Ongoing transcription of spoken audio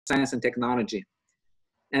science and technology.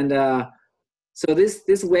 And so this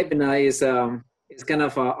webinar is kind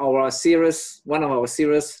of our series, one of our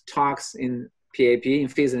series talks in PAP, in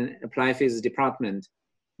Physics and Applied Physics department.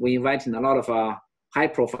 We invite in a lot of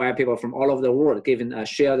high-profile people from all over the world, giving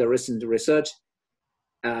share the recent research.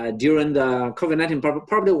 During the COVID-19,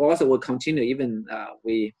 probably also will continue even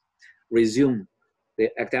we resume the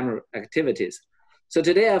academic activities. So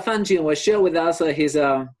today, Fan Jun will share with us his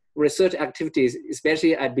research activities,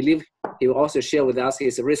 especially I believe he will also share with us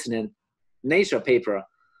his recent Nature paper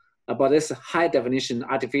about this high-definition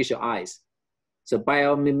artificial eyes. So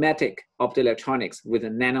biomimetic optoelectronics with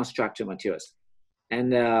nanostructure materials.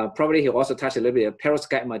 And probably he'll also touch a little bit of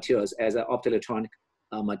perovskite materials as optoelectronic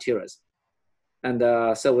materials.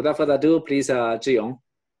 And so without further ado, please, Zhiyong.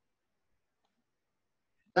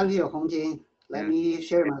 Thank you, Hongjin. Let me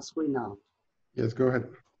share my screen now. Yes, go ahead.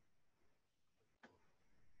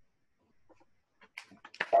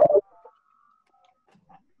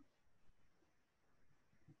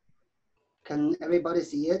 Can everybody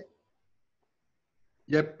see it?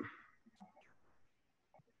 Yep.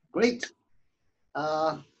 Great.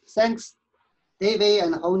 Thanks, David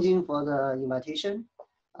and Hongjin, for the invitation.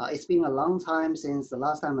 It's been a long time since the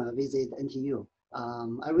last time I visited NTU.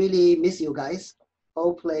 I really miss you guys.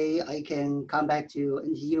 Hopefully I can come back to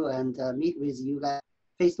NTU and meet with you guys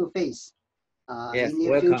face to face in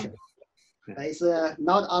near future. It's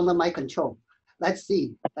not under my control. Let's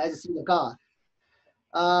see the God.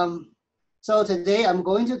 So today I'm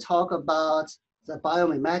going to talk about the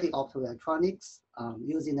biomimetic optoelectronics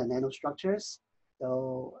using the nanostructures.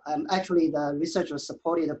 So I'm actually the researcher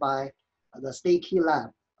supported by the State Key Lab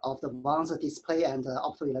of the Advanced Display and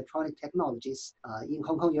Optoelectronic Technologies in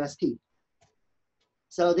Hong Kong, USP.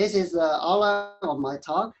 So this is the outline of my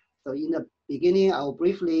talk. So in the beginning, I'll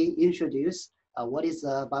briefly introduce what is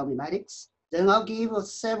biomimetics. Then I'll give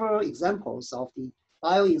several examples of the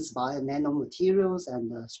bio-inspired nanomaterials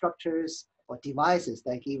and structures or devices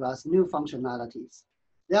that give us new functionalities.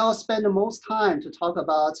 Then I'll spend the most time to talk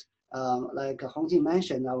about, like Hongjin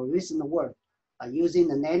mentioned, our recent work using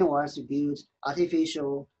the nanowires to build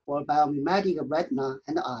artificial or biomimetic retina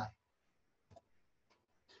and eye.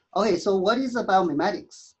 Okay, so what is the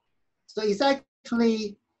biomimetics? So it's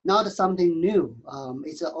actually not something new.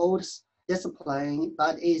 It's an old discipline,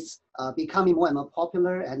 but it's becoming more and more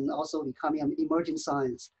popular and also becoming an emerging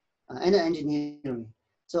science and engineering.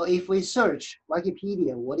 So if we search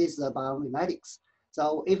Wikipedia, what is the biomimetics?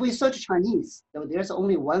 So if we search Chinese, so there's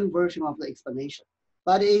only one version of the explanation.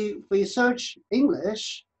 But if we search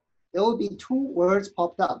English, there will be two words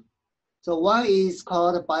popped up. So one is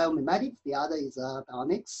called biomimetics, the other is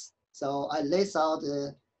bionics. So I list out,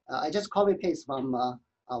 I just copy paste from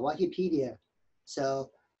Wikipedia. So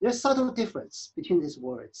there's subtle difference between these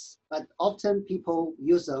words, but often people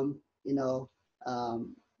use them, you know,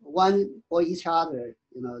 one or each other.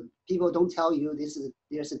 You know, people don't tell you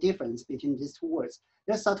there's a difference between these two words.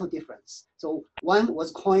 There's subtle difference. So one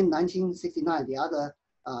was coined 1969, the other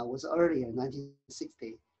was earlier,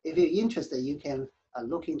 1960. If you're interested, you can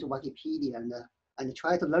look into Wikipedia and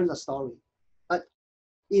try to learn the story. But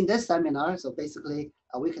in this seminar, so basically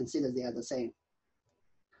we consider they are the same.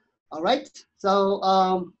 All right,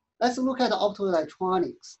 so let's look at the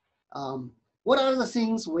optoelectronics. What are the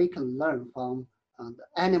things we can learn from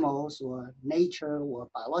the animals or nature or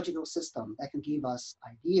biological system that can give us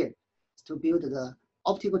ideas to build the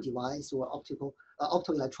optical device or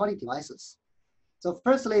optoelectronic devices? So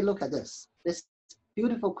firstly, look at this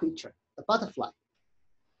beautiful creature, the butterfly.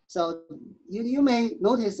 So you may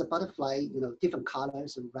notice the butterfly, you know, different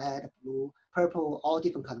colors, red, blue, purple, all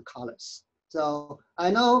different kind of colors. So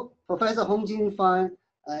I know Professor Hongjin Fan,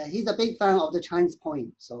 he's a big fan of the Chinese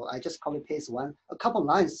poem. So I just copy paste a couple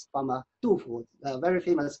lines from Du Fu, a very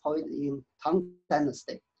famous poet in Tang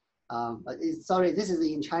Dynasty. Sorry, this is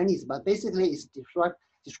in Chinese, but basically it's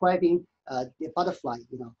describing the butterfly,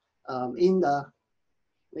 you know, in the,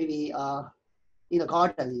 maybe in the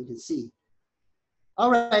garden you can see. All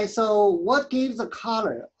right, so what gives the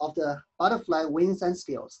color of the butterfly wings and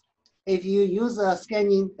scales? If you use a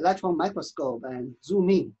scanning electron microscope and zoom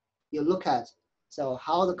in, you look at so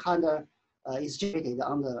how the color is generated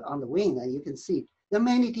on the wing, and you can see there are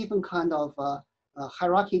many different kind of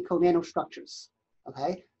hierarchical nanostructures.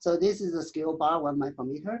 Okay, so this is a scale bar 1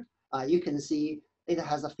 micrometer. You can see it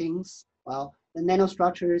has a fins. Well, the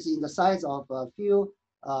nanostructures in the size of a few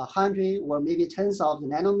hundred or maybe tens of the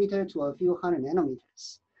nanometer to a few hundred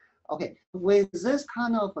nanometers. Okay, with this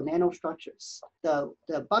kind of nanostructures,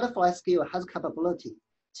 the butterfly scale has capability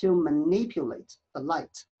to manipulate the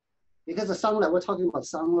light. Because the sunlight, we're talking about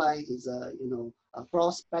sunlight is a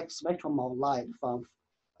broad spectrum of light from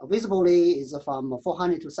visibly is from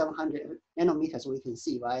 400 to 700 nanometers, we can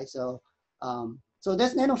see, right? So, so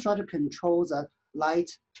this nanostructure controls the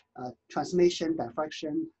light transmission,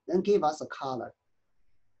 diffraction, then give us a color.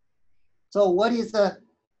 So what is the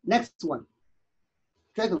next one?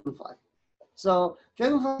 Dragonfly. So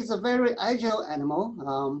dragonfly is a very agile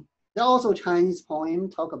animal. There are also Chinese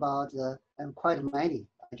poems talk about and quite many.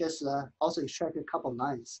 I just also extracted a couple of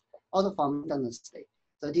lines, also from the state.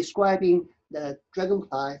 So describing the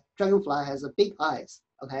dragonfly. Dragonfly has a big eyes,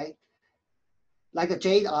 okay, like a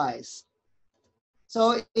jade eyes.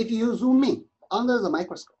 So if you zoom in under the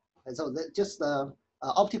microscope, and so just the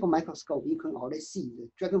optical microscope, you can already see the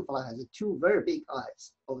dragonfly has two very big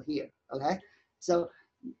eyes over here, okay? So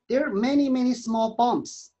there are many, many small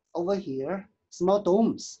bumps over here, small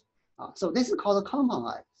domes. So this is called a compound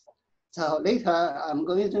eye. So later, I'm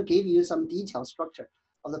going to give you some detailed structure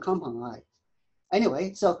of the compound eye.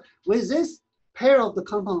 Anyway, so with this pair of the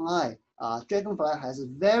compound eye, dragonfly has a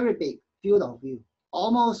very big field of view,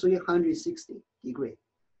 almost 360 degrees.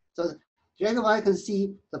 So dragonfly can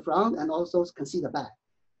see the front and also can see the back.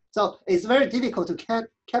 So it's very difficult to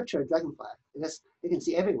capture dragonfly because you can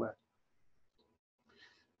see everywhere.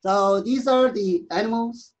 So these are the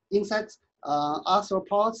animals, insects,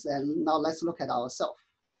 arthropods, and now let's look at ourselves.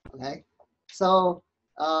 Okay, so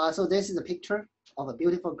so this is a picture of a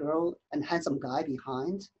beautiful girl and handsome guy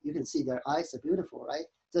behind. You can see their eyes are beautiful, right?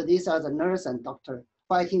 So these are the nurse and doctor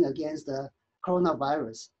fighting against the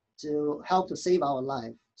coronavirus to help to save our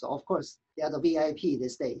life. So of course, they are the VIP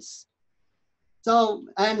these days. So,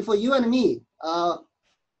 and for you and me,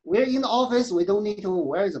 we're in the office, we don't need to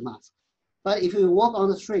wear the mask. But if we walk on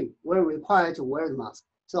the street, we're required to wear the mask.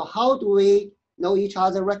 So how do we know each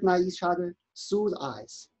other, recognize each other? Through the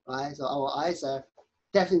eyes, right? So our eyes are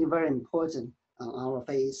definitely very important on our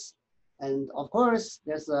face. And of course,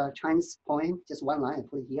 there's a Chinese poem, just one line I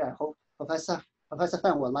put here. I hope Professor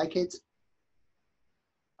Fan will like it.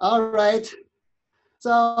 All right.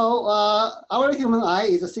 So our human eye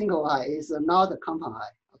is a single eye, it's not a compound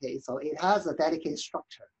eye. Okay, so it has a dedicated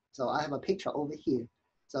structure. So I have a picture over here.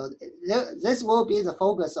 So this will be the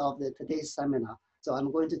focus of today's seminar. So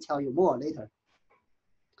I'm going to tell you more later.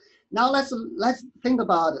 Now let's think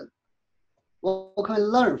about what can we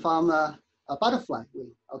learn from a butterfly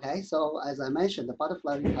wing. Okay, so as I mentioned, the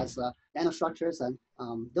butterfly wing has nanostructures, and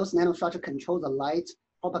those nanostructures control the light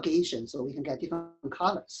propagation, so we can get different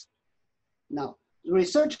colors. Now, the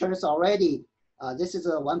researchers already, this is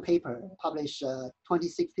one paper published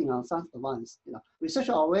 2016 on Science Advance.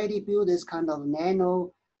 Researchers already built this kind of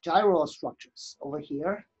nano gyro structures over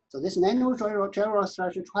here. So this nano gyro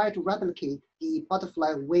structure try to replicate the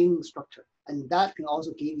butterfly wing structure, and that can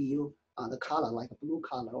also give you the color, like a blue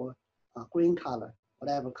color or a green color,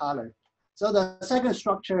 whatever color. So the second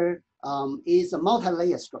structure is a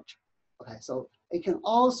multi-layer structure. Okay, so it can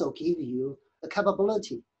also give you the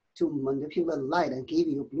capability to manipulate light and give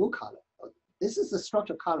you blue color. This is the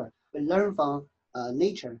structure color we learn from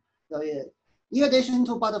nature. So in addition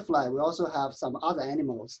to butterfly, we also have some other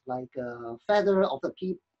animals like feather of the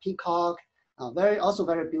peacock, also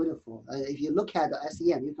very beautiful. If you look at the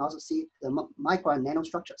SEM, you can also see the micro and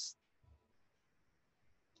nanostructures.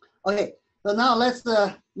 Okay, so now let's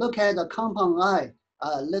look at the compound eye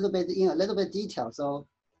a little bit in a little bit detail. So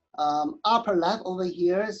upper left over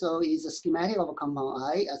here, so is a schematic of a compound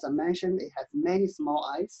eye. As I mentioned, it has many small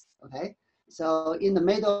eyes. Okay, so in the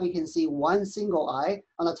middle we can see one single eye.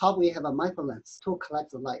 On the top we have a micro lens to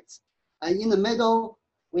collect the lights, and in the middle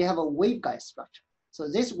we have a waveguide structure. So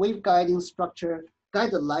this waveguiding structure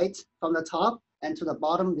guides the light from the top, and to the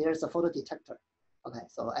bottom there's a photodetector. Okay,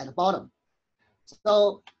 so at the bottom,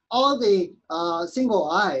 so all the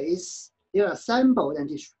single eyes, they're assembled and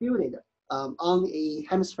distributed on a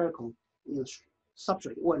hemispherical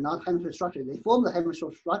substrate, or not hemispherical structure. They form the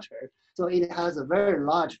hemispherical structure, so it has a very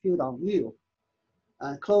large field of view,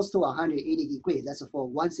 close to 180 degrees. That's for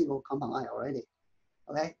one single compound eye already.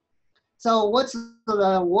 Okay, so what's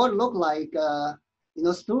the world look like,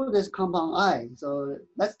 through this compound eye? So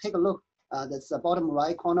let's take a look. That's the bottom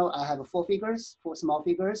right corner. I have four small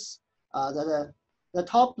figures. The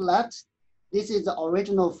top left, this is the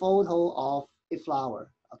original photo of a flower.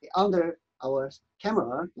 Okay, under our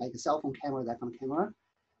camera, like a cell phone camera, that kind of camera.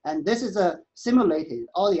 And this is a simulated,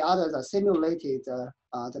 all the others are simulated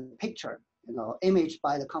the picture, image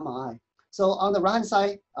by the compound eye. So on the right hand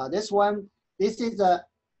side, this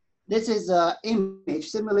is a image,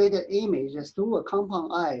 simulated image through a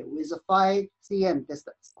compound eye with a 5 cm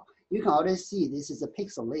distance. You can already see this is a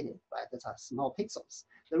pixelated, right? That's small pixels.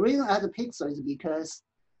 The reason I have the pixel is because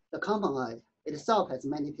the compound eye itself has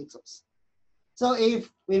many pixels. So if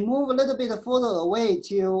we move a little bit further away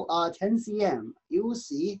to 10 cm, you will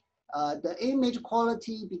see the image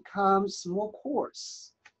quality becomes more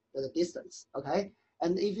coarse, the distance, okay?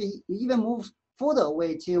 And if you even move further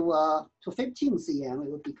away to 15 cm, it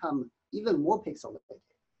will become even more pixelated.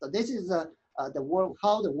 So this is the world,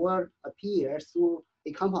 how the world appears through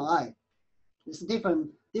a compound eye. It's different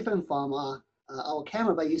from our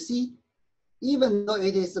camera, but you see, even though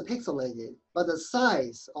it is pixelated, but the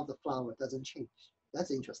size of the flower doesn't change.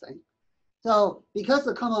 That's interesting. So because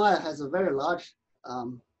the common eye has a very large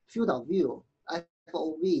field of view,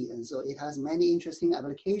 FOV, and so it has many interesting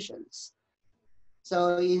applications.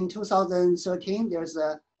 So in 2013, there's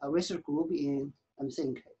a research group in, I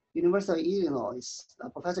think, University of Illinois,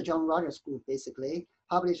 Professor John Rogers' group basically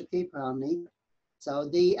published a paper on it. So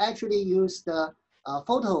they actually used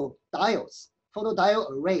photodiode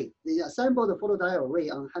array. They assembled the photodiode array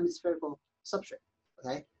on hemispherical substrate,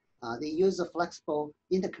 okay? They use the flexible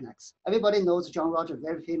interconnects. Everybody knows John Rogers,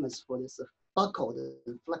 very famous for this buckle,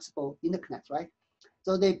 the flexible interconnects, right?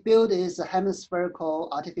 So they build this hemispherical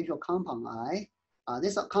artificial compound eye.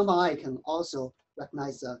 This compound eye can also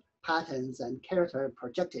recognize patterns and character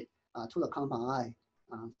projected to the compound eye,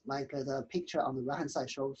 like the picture on the right-hand side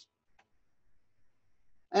shows.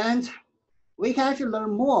 And we can actually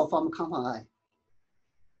learn more from compound eye.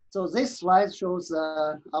 So this slide shows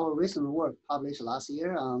our recent work published last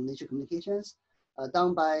year on Nature Communications,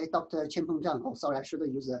 done by Dr. Qianpeng Zhang. Oh, sorry, I should have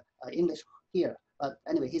used English here. But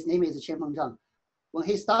anyway, his name is Qianpeng Zhang. When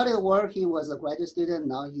he started work, he was a graduate student.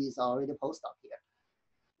 Now he's already a postdoc here.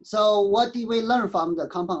 So what did we learn from the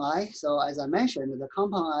compound eye? So as I mentioned, the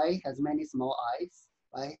compound eye has many small eyes,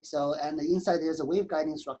 right? So, and inside there's a wave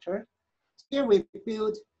guiding structure. Here we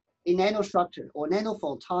build a nanostructure or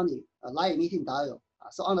nanophotonic light emitting diode.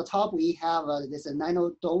 So on the top, we have this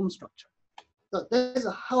nano dome structure. So this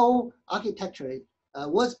whole architecture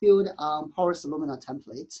was built on porous lumina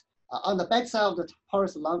templates. On the back side of the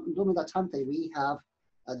porous lumina template, we have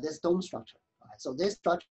this dome structure. Right? So this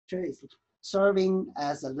structure is serving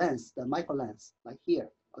as a lens, the micro lens, like here,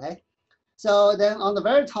 okay? So then on the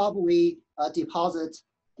very top, we deposit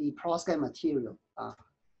the perovskite material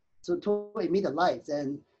to emit the light.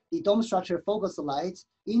 Then the dome structure focuses the light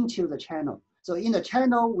into the channel. So in the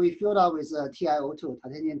channel, we filled out with TiO2,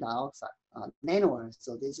 titanium dioxide, nanowires.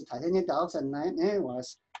 So these titanium dioxide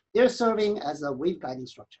nanowires, they're serving as a wave guiding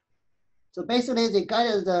structure. So basically, they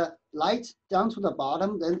guided the light down to the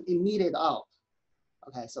bottom, then emit it out.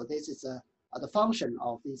 Okay, so this is the function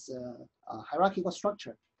of this hierarchical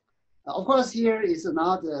structure. Of course, here is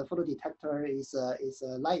not a photodetector, is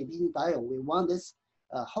a light emitting diode. We want this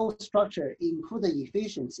whole structure improve the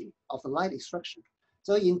efficiency of the light extraction.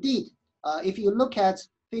 So indeed, if you look at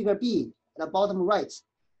figure B at the bottom right,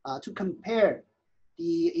 to compare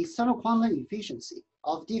the external quantum efficiency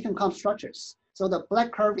of different quantum structures. So the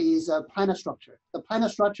black curve is a planar structure. The planar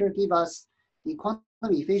structure gives us the quantum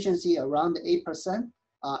efficiency around 8%.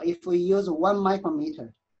 If we use 1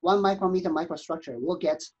 micrometer microstructure, we'll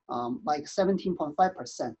get like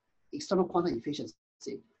 17.5% external quantum efficiency,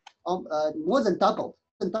 more than double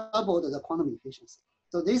the quantum efficiency.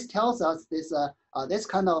 So this tells us this, this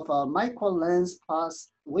kind of micro lens plus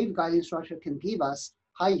wave guiding structure can give us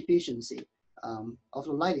high efficiency of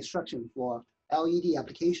the light extraction for LED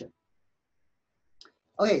application.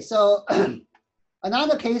 Okay, so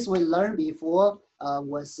another case we learned before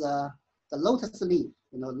was the lotus leaf.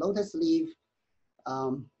 You know, lotus leaf,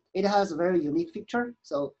 it has a very unique feature.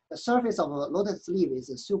 So the surface of a lotus leaf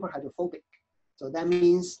is super hydrophobic. So that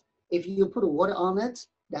means if you put water on it,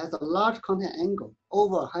 that has a large contact angle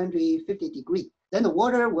over 150 degrees, then the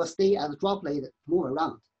water will stay as a droplet move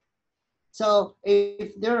around. So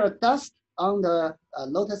if there are dust on the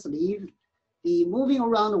lotus leaf, the moving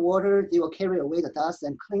around the water, they will carry away the dust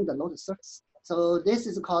and clean the lotus surface. So this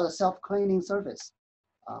is called a self-cleaning surface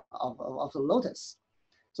of the lotus.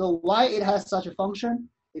 So why it has such a function?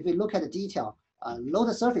 If you look at the detail,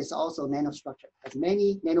 lotus surface also nanostructure, has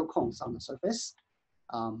many nanocones on the surface.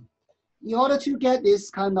 In order to get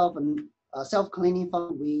this kind of self-cleaning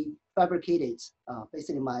function, we fabricated,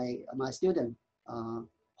 basically my student,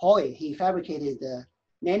 Hoy, he fabricated the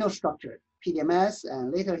nanostructure, PNAS,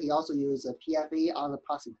 and later he also used a PFA on the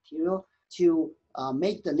plastic material to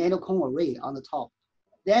make the nanocone array on the top.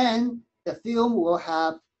 Then the film will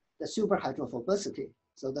have the super hydrophobicity.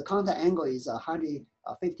 So the contact angle is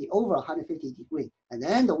over 150 degrees. And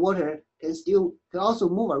then the water can also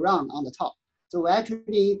move around on the top. So we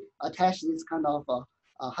actually attach this kind of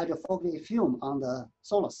hydrophobic film on the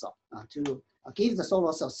solar cell to give the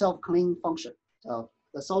solar cell self-clean function. So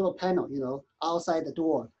the solar panel, you know, outside the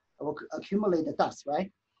door will accumulate the dust,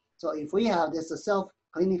 right? So if we have this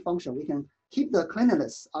self-cleaning function, we can keep the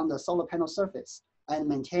cleanliness on the solar panel surface and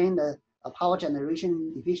maintain the power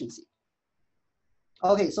generation efficiency.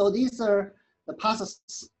 Okay, so these are the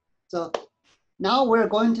processes. So now we're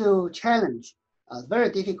going to challenge a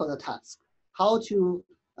very difficult task, how to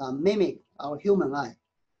mimic our human eye,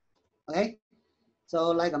 okay?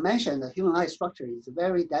 So like I mentioned, the human eye structure is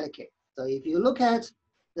very delicate. So if you look at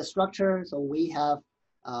the structure, so we have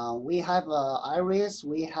iris,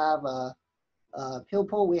 we have a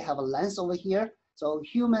pupil, we have a lens over here. So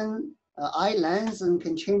human eye lens and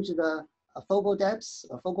can change the focal depth,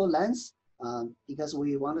 focal length, because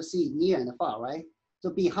we want to see near and far, right? So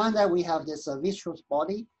behind that, we have this vitreous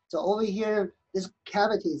body. So over here, this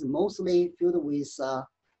cavity is mostly filled with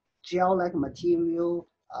gel-like material.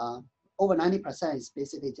 Over 90% is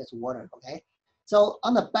basically just water, okay? So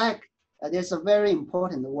on the back, there's a very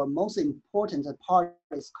important, or most important part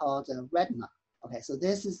is called retina. Okay, so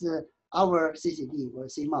this is our CCD or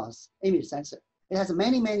CMOS image sensor. It has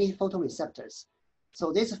many, many photoreceptors.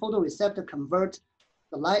 So this photoreceptor convert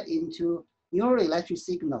the light into neuroelectric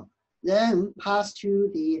signal, then pass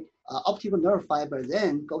to the optical nerve fiber,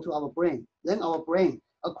 then go to our brain. Then our brain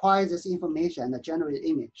acquires this information and generate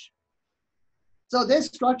image. So this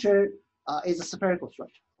structure is a spherical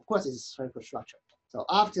structure. Of course, it's a spherical structure. So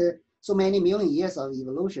after so many million years of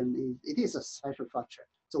evolution, it is a spherical structure.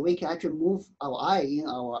 So we can actually move our eye in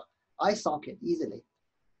our eye socket easily.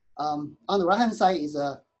 On the right-hand side is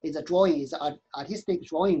a drawing, is an artistic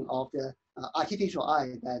drawing of the artificial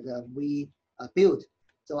eye that we built.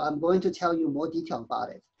 So I'm going to tell you more detail about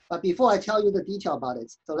it. But before I tell you the detail about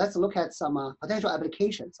it, so let's look at some potential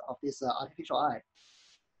applications of this artificial eye.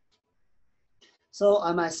 So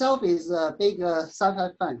I myself is a big sci-fi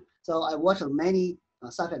fan. So I watch many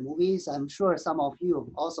sci-fi movies. I'm sure some of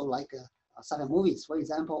you also like sci-fi movies. For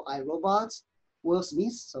example, I, Robot, Will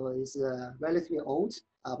Smith. So it's relatively old.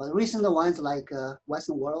 But recent ones like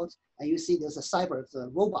Western World, and you see there's a cyber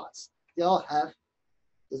robots. They all have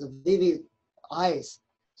there's a vivid eyes.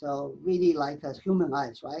 So really like human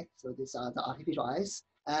eyes, right? So these are the artificial eyes.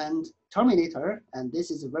 And Terminator, and this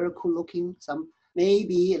is very cool looking, some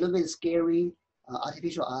maybe a little bit scary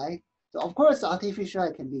artificial eye. So of course, artificial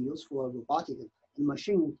eye can be used for robotic and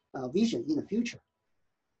machine vision in the future.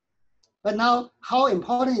 But now, how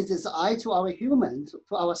important is this eye to our human, to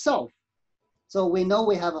ourselves? So we know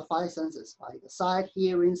we have 5 senses, right? Sight,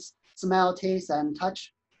 hearing, smell, taste, and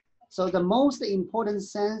touch. So the most important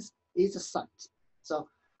sense is sight. So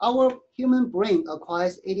our human brain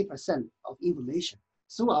acquires 80% of information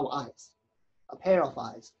through our eyes, a pair of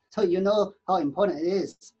eyes. So you know how important it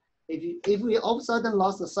is. If we all of a sudden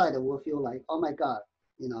lost the sight, we'll feel like, oh my God,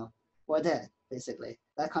 you know, we're dead, basically,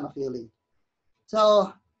 that kind of feeling.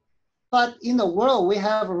 So, but in the world, we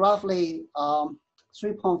have roughly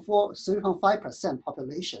 3.5%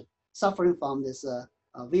 population suffering from this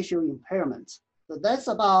visual impairment. So that's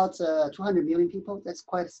about 200 million people. That's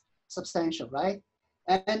quite substantial, right?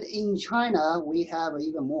 And in China, we have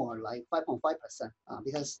even more, like 5.5%,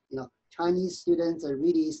 because you know Chinese students are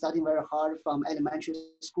really studying very hard from elementary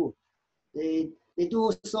school. They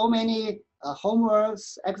do so many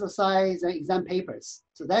homeworks, exercise, and exam papers.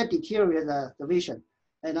 So that deteriorates the vision.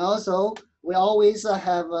 And also, we always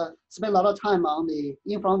have spent a lot of time on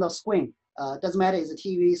in front of the screen. Doesn't matter if it's a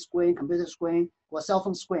TV screen, computer screen, or cell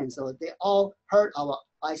phone screen. So they all hurt our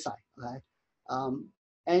eyesight, right?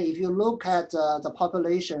 And if you look at the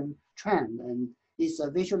population trend, and this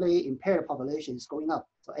visually impaired population is going up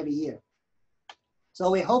so every year.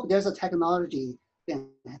 So we hope there's a technology that can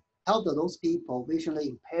help those people visually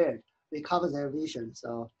impaired recover their vision.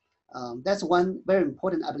 So that's one very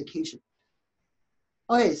important application.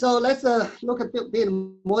 Okay, so let's look a bit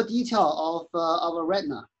more detail of our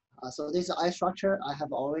retina. So this eye structure I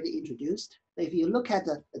have already introduced. If you look at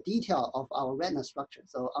the detail of our retina structure,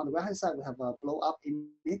 so on the right-hand side, we have a blow-up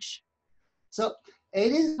image. So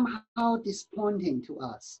it is somehow disappointing to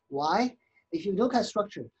us. Why? If you look at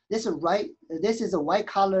structure, this is a white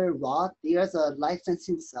color rod. There's a light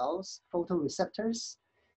sensing cells, photoreceptors.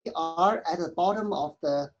 They are at the bottom of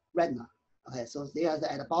the retina. Okay, so they are at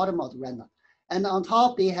the bottom of the retina. And on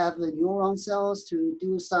top, they have the neuron cells to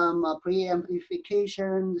do some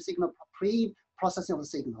pre-amplification, signal pre-processing of the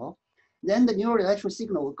signal. Then the neuroelectric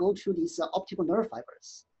signal will go to these optical nerve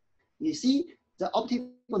fibers. You see the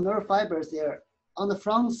optical nerve fibers there on the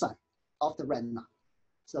front side of the retina.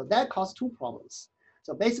 So that causes 2 problems.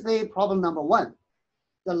 So basically, problem number 1,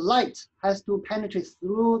 the light has to penetrate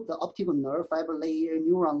through the optical nerve fiber layer,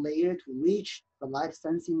 neuron layer to reach the light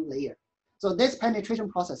sensing layer. So this penetration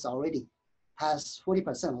process already has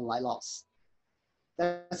 40% of light loss.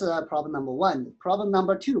 That's problem number one. Problem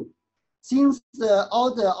number two, since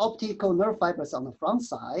all the optical nerve fibers on the front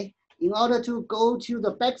side, in order to go to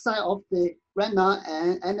the back side of the retina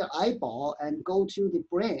and the eyeball and go to the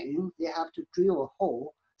brain, they have to drill a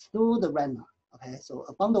hole through the retina. Okay, so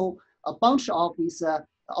a bunch of these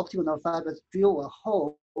optical nerve fibers drill a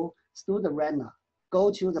hole through the retina, go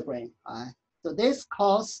to the brain. Right? So this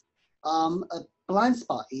causes a blind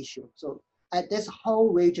spot issue. So at this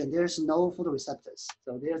whole region, there's no photoreceptors.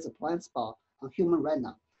 So there's a blind spot on human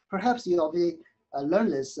retina. Perhaps you already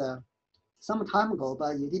learned this some time ago,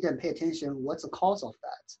 but you didn't pay attention what's the cause of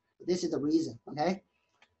that. This is the reason, okay?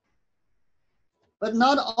 But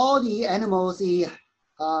not all the animals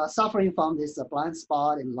suffering from this blind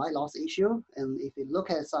spot and light loss issue. And if you look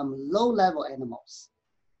at some low-level animals,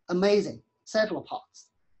 amazing, cephalopods.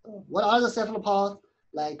 What are the cephalopods?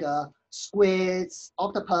 Like squids,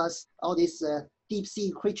 octopus, all these deep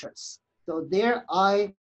sea creatures. So their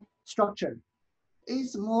eye structure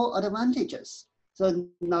is more advantageous. So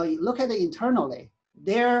now you look at it internally,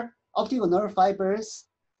 their optical nerve fibers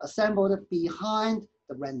assembled behind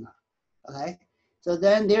the retina, okay? So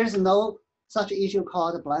then there's no such issue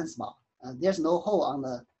called a blind spot. There's no hole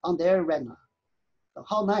on their retina. So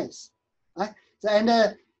how nice, right? So and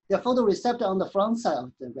the photoreceptor on the front side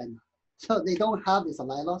of the retina. So they don't have this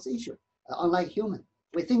light loss issue, unlike human.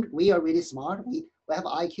 We think we are really smart. We have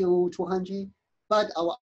IQ 200, but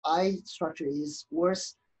our eye structure is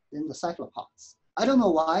worse than the cephalopods. I don't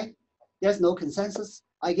know why. There's no consensus.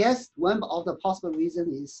 I guess one of the possible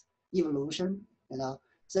reasons is evolution. You know,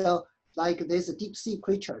 so like these deep sea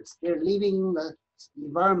creatures, they're living the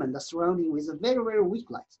environment, the surrounding with a very, very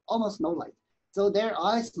weak light, almost no light. So their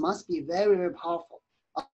eyes must be very, very powerful.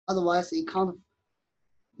 Otherwise, they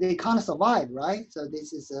can't survive, right? So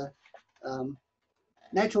this is a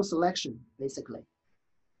natural selection, basically.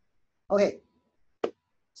 Okay,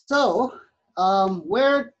 so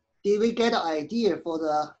where did we get the idea for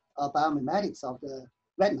the biomimetics of the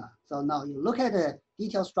retina? So now you look at the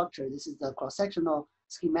detailed structure. This is the cross-sectional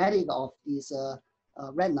schematic of this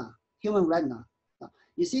retina, human retina.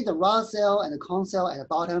 You see the rod cell and the cone cell at the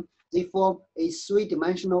bottom, they form a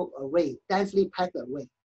three-dimensional array, densely packed array.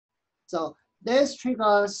 So this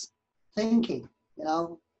triggers thinking, you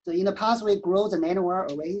know. So in the past, we grow the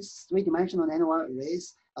nanowire arrays, three-dimensional nanowire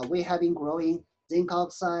arrays. We have been growing zinc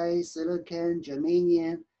oxide, silicon,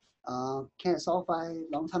 germanium, can sulfide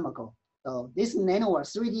long time ago. So this nanowire,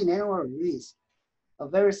 3D nanowire arrays are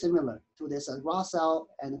very similar to this rod cell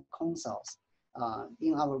and cone cells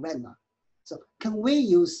in our retina. So can we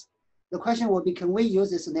use, the question will be, can we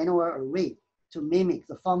use this nanowire array to mimic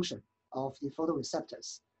the function of the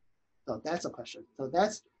photoreceptors? So that's the question. So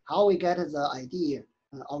that's how we get the idea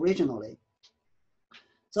originally.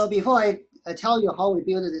 So before I tell you how we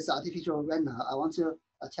build this artificial retina, I want to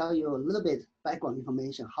tell you a little bit background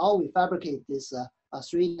information, how we fabricate these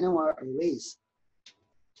three nanowire arrays.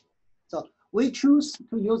 So we choose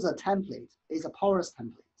to use a template. It's a porous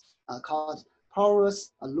template called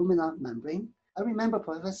porous aluminum membrane. I remember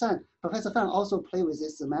Professor Fan also played with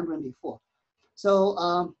this membrane before.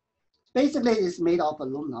 So basically it's made of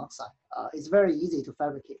aluminum oxide. It's very easy to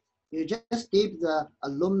fabricate. You just dip the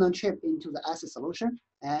aluminum chip into the acid solution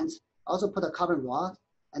and also put a carbon rod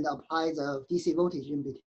and apply the DC voltage in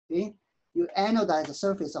between. You anodize the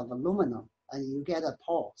surface of aluminum and you get a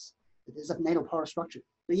pores. It is a nanopore structure.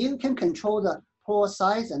 So you can control the pore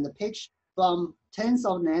size and the pitch from tens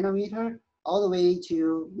of nanometer all the way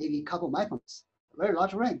to maybe a couple microns, a very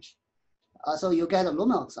large range. So you get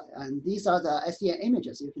aluminum oxide, and these are the SDN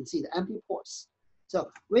images. You can see the empty pores. So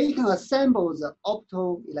we can assemble the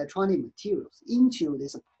optoelectronic materials into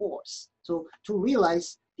these pores to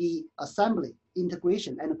realize the assembly,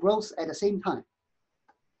 integration, and growth at the same time.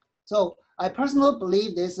 So I personally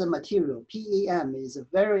believe this material, PEM, is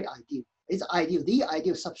very ideal. It's ideal, the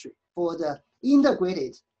ideal substrate for the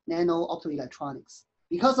integrated nano optoelectronics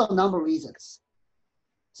because of a number of reasons.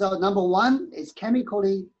 So number one, it's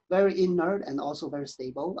chemically very inert and also very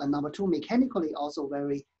stable. And number two, mechanically also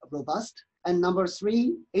very robust. And number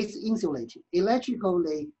three, it's insulating,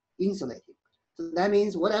 electrically insulating. So that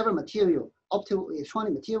means whatever material,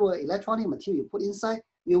 optoelectronic material, electronic material you put inside,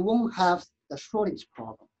 you won't have the shortage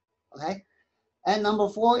problem, okay? And number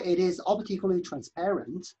four, it is optically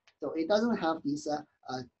transparent. So it doesn't have these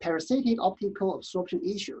parasitic optical absorption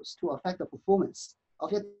issues to affect the performance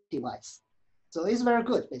of your device. So it's very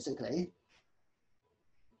good, basically.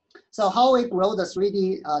 So how we grow the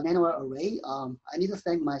 3D nanowire array, I need to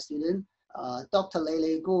thank my student, Dr.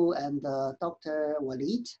 Lele Gu and Dr.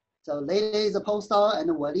 Walid. So Lele is a postdoc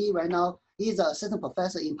and Walid right now, he's an assistant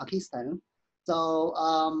professor in Pakistan. So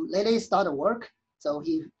Lele started work. So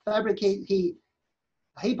he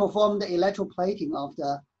performed the electroplating of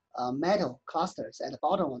the metal clusters at the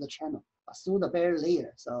bottom of the channel through the bare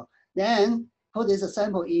layer. So then put this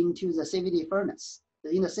sample into the CVD furnace.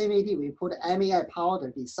 In the CVD, we put MAI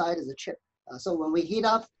powder beside the chip. So when we heat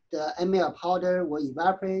up, the MAI powder will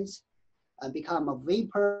evaporate and become a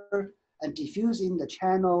vapor and diffuse in the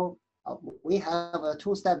channel. We have a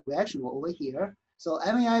two-step reaction over here. So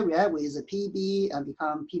MAI react with PB and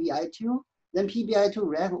become PBI2. Then PBI2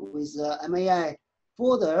 react with MAI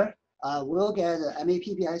further, we'll get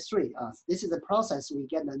MAPBI3. This is the process we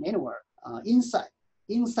get the nanowire inside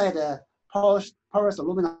the porous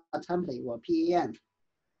alumina template or PAM.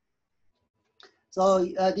 So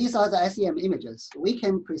these are the SEM images. We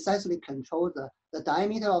can precisely control the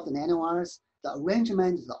diameter of the nanowires, the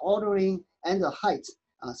arrangement, the ordering, and the height.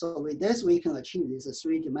 So with this, we can achieve this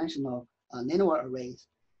three-dimensional nanowire arrays.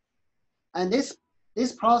 And this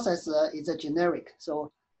process is a generic.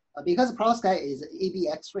 So because perovskite is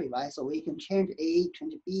ABX3, right? So we can change A,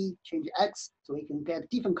 change B, change X, so we can get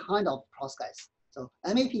different kind of perovskites. So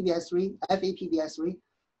MAPBI3, FAPBI3,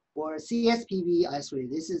 or CSPBI3.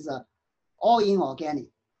 This is all inorganic.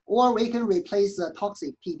 Or we can replace the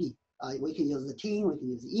toxic PB. We can use the tin, we can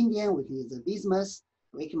use the indium, we can use the bismuth.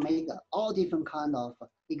 We can make all different kind of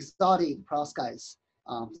exotic perovskites.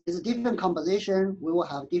 It's a different composition. We will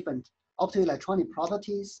have different optoelectronic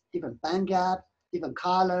properties, different band gap, different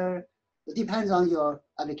color. It depends on your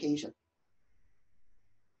application.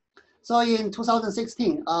 So in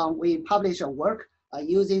 2016, we published a work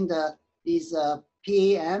using these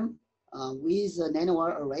PAM with a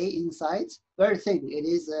nanowire array inside. Very thin. It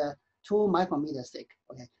is 2 micrometer thick.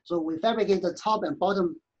 Okay, so we fabricate the top and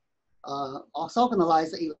bottom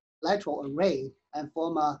orthogonalized electro array and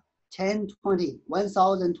form a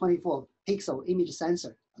 1024 pixel image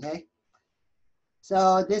sensor. Okay.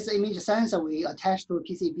 So this image sensor we attach to a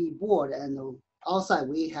PCB board, and outside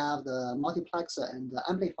we have the multiplexer and the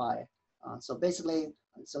amplifier. So basically,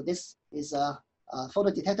 so this is a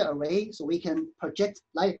photodetector array, so we can project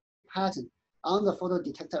light pattern on the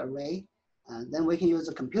photodetector array, and then we can use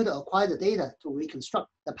the computer acquire the data to reconstruct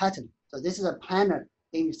the pattern. So this is a planar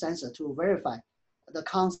image sensor to verify the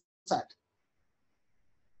concept.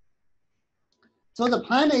 So the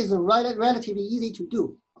planar is relatively easy to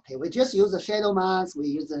do. Okay, we just use the shadow mask, we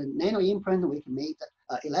use the nano imprint, we can make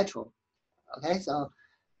the electrode. Okay, so,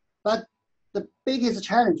 but the biggest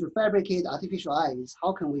challenge to fabricate artificial eye is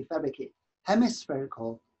how can we fabricate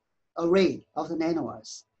hemispherical array of the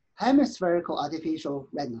nanowires, hemispherical artificial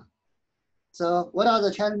retina. So what are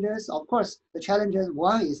the challenges? Of course, the challenges,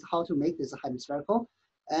 one is how to make this hemispherical.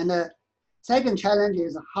 And the second challenge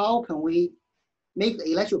is how can we make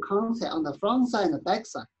the electrical contact on the front side and the back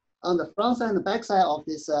side. On the front side and the back side of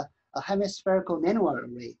this hemispherical nanowire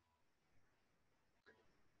array.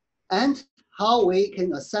 And how we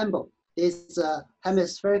can assemble this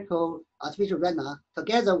hemispherical artificial retina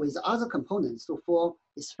together with other components to form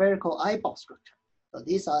a spherical eyeball structure. So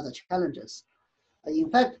these are the challenges.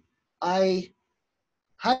 In fact, I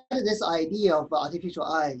had this idea of artificial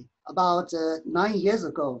eye about 9 years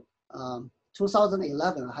ago.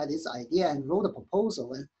 2011, I had this idea and wrote a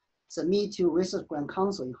proposal and submit to Research Grant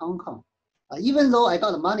Council in Hong Kong. Even though I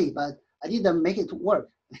got the money, but I didn't make it work.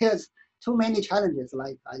 There's too many challenges,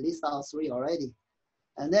 like I list out 3 already.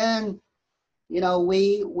 And then, you know,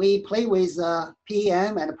 we play with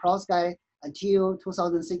PM and perovskite until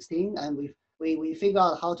 2016, and we figure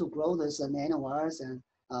out how to grow this nanowires, and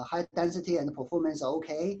high density and performance are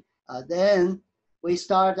okay. Then we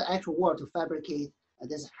start the actual work to fabricate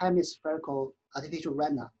this hemispherical artificial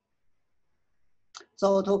retina.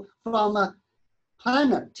 So from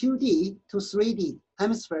planar 2D to 3D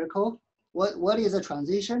hemispherical, what is the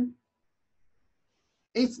transition?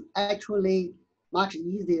 It's actually much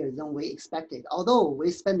easier than we expected. Although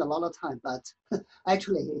we spend a lot of time, but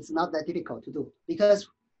actually it's not that difficult to do because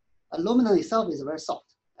aluminum itself is very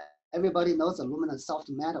soft. Everybody knows aluminum is soft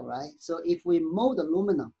metal, right? So if we mold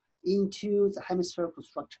aluminum into the hemispherical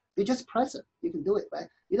structure, you just press it, you can do it, right?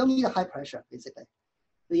 You don't need a high pressure, basically.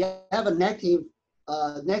 So you have a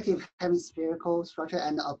negative hemispherical structure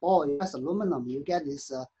and a ball, you press aluminum, you get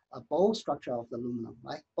this a bowl structure of the aluminum,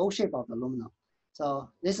 right? Bowl shape of the aluminum. So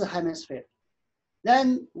this is a hemisphere.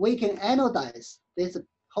 Then we can anodize this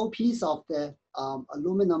whole piece of the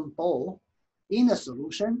aluminum bowl in a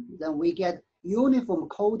solution. Then we get uniform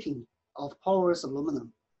coating of porous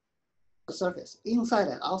aluminum surface, inside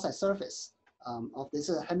and outside surface of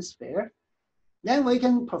this hemisphere. Then we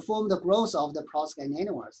can perform the growth of the perovskite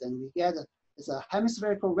nanowires, and we get it's a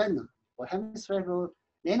hemispherical retina or hemispherical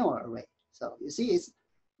nanowire array. So you see, it's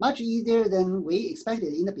much easier than we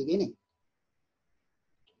expected in the beginning.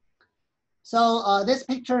 So this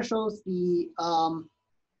picture shows the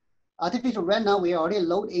artificial retina. We already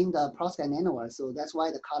load in the perovskite nanowire, so that's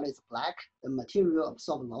why the color is black. The material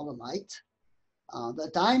absorbs a lot of light. The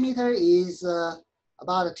diameter is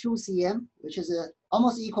about 2 cm, which is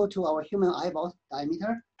almost equal to our human eyeball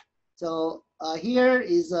diameter. So here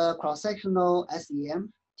is a cross-sectional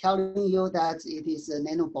SEM telling you that it is a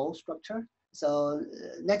nanoball structure. So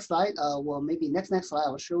next slide, well, maybe next slide,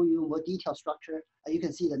 I'll show you more detailed structure. You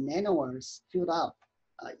can see the nanowires filled out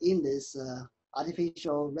in this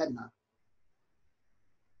artificial retina.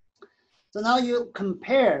 So now you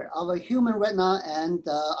compare our human retina and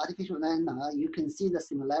artificial retina, you can see the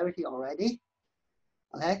similarity already,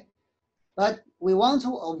 okay? But we want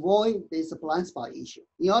to avoid this blind spot issue.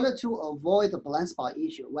 In order to avoid the blind spot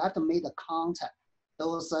issue, we have to make the contact,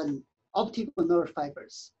 those optical nerve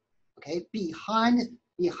fibers, okay, behind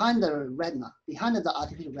the retina, behind the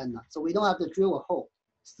artificial retina. So we don't have to drill a hole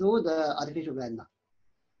through the artificial retina.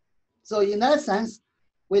 So in that sense,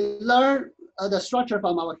 we learn the structure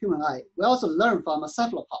from our human eye. We also learn from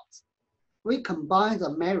cephalopods. We combine the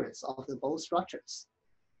merits of the both structures.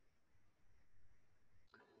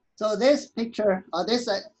 So this picture, this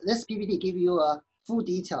PPT give you a full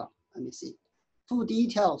detail. Let me see, full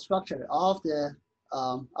detail structure of the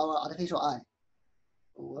our artificial eye.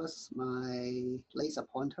 What's my laser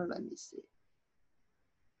pointer? Let me see.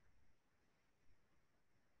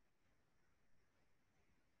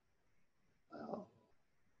 Well,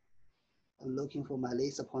 I'm looking for my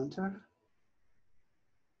laser pointer.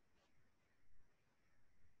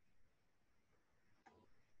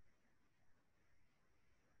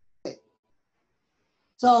 Okay.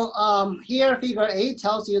 So here, figure 8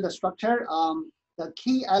 tells you the structure. The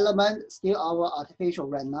key element still our artificial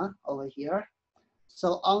retina over here.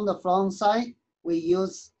 So on the front side, we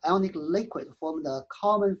use ionic liquid to form the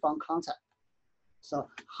common front contact. So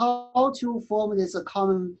how to form this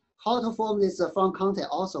front contact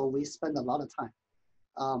also, we spend a lot of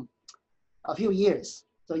time, a few years.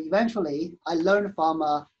 So eventually I learned from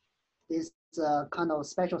this kind of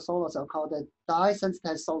special solar cell called the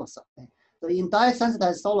dye-sensitized solar cell. Okay? So in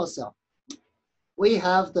dye-sensitized solar cell, we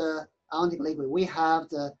have the ionic liquid, we have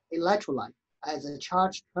the electrolyte as a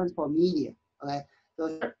charge transport media. Okay? So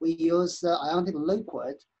here we use the ionic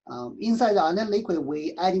liquid. Inside the ionic liquid,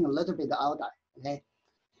 we adding a little bit of iodide. Okay,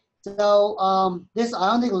 so this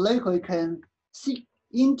ionic liquid can seep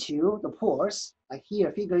into the pores, like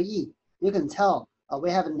here, figure E. You can tell we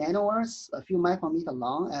have nanowires, a few micrometer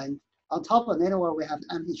long, and on top of nanowire we have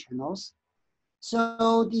empty channels.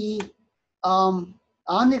 So the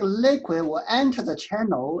ionic liquid will enter the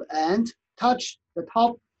channel and touch the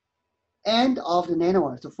top end of the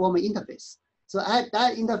nanowire to form an interface. So at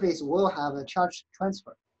that interface, we'll have a charge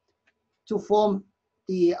transfer to form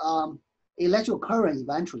the electrical current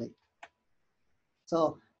eventually.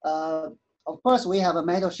 So of course, we have a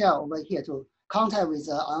metal shell over here to contact with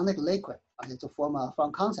the ionic liquid, okay, to form a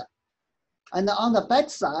front contact. And on the back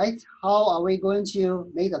side, how are we going to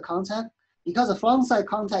make the contact? Because the front side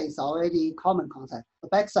contact is already common contact. The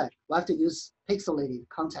back side, we have to use pixelated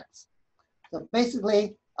contacts. So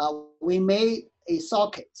basically, we made a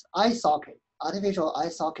socket, eye socket, artificial eye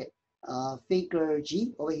socket, figure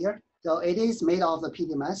G over here. So it is made of the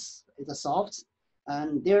PNAS, it's a soft,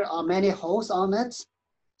 and there are many holes on it.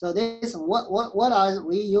 So this, what are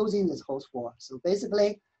we using this hose for? So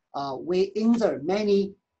basically, we insert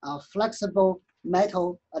many flexible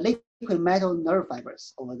metal, liquid metal nerve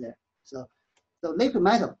fibers over there. So liquid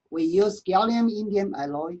metal, we use gallium indium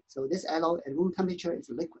alloy. So this alloy at room temperature is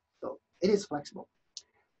liquid, so it is flexible.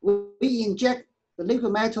 We inject the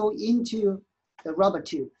liquid metal into the rubber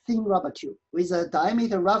tube, thin rubber tube, with a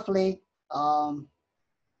diameter roughly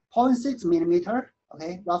 0.6 millimeter,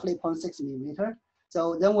 okay, roughly 0.6 millimeter.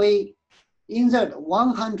 So then we insert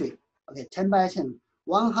 100, okay, 10 by 10,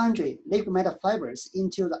 100 liquid metal fibers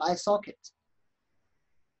into the eye socket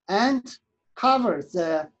and cover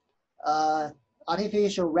the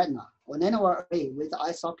artificial retina or nanowire array with the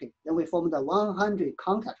eye socket. Then we form the 100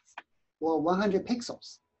 contacts or 100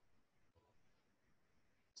 pixels.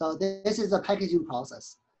 So this is the packaging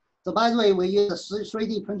process. So by the way, we use a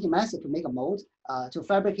 3D printing method to make a mold to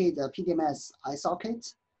fabricate the PDMS eye socket.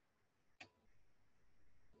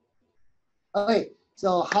 Okay,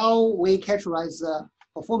 so how we characterize the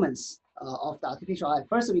performance of the artificial eye?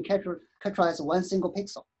 First, we characterize one single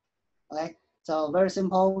pixel. Okay, so very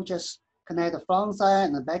simple, just connect the front side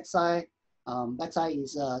and the back side. Back side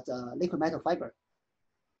is the liquid metal fiber.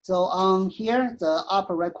 So on here, the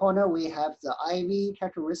upper right corner, we have the IV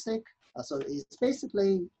characteristic. So it's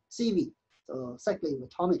basically CV, so cyclic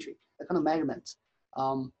photometry, the kind of measurement.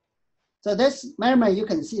 So this measurement, you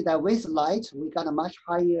can see that with light, we got a much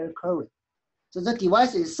higher current. So the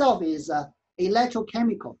device itself is an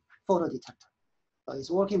electrochemical photodetector. So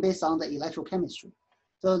it's working based on the electrochemistry.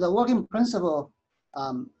 So the working principle,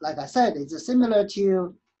 like I said, is similar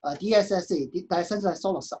to DSSC, dye-sensitized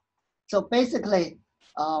solar cell. So basically,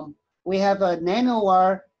 we have a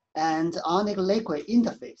nanowire and ionic liquid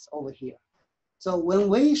interface over here. So when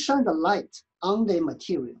we shine the light on the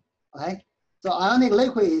material, okay? So ionic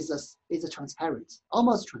liquid is a transparent,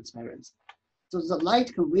 almost transparent. So the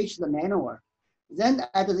light can reach the nanowire. Then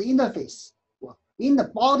at the interface, well, in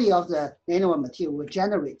the body of the nanowire material will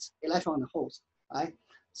generate electron and holes, right?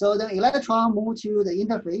 So the electron move to the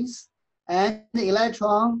interface, and the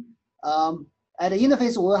electron at the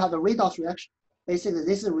interface will have a redox reaction. Basically,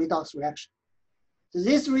 this is a redox reaction. So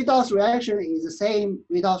this redox reaction is the same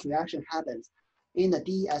redox reaction happens in the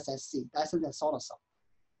DSSC, dye-sensitized solar cell.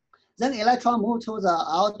 Then electron move to the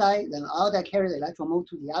iodide, then iodide carry the electron move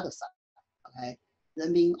to the other side, okay?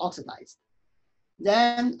 Then being oxidized.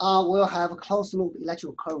 Then we'll have a closed loop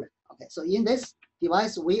electrical current, okay? So in this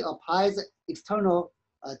device, we apply the external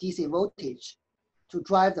DC voltage to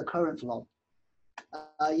drive the current flow.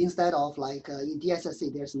 Instead of like in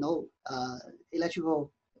DSSC, there's no electric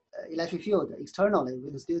field externally, we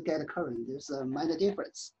can still get a current. There's a minor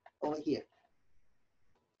difference over here.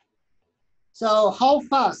 So how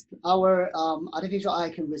fast our artificial eye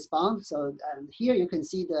can respond. So here you can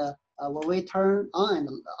see the when we turn on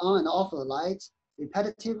and off the light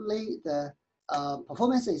repetitively, the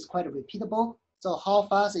performance is quite repeatable. So how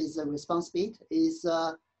fast is the response speed? Is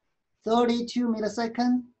 32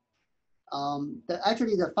 milliseconds.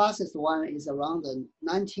 Actually, the fastest one is around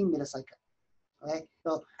 19 milliseconds. Okay,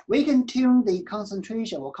 so we can tune the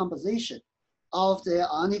concentration or composition of the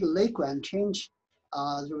ionic liquid and change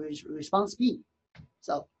the response speed.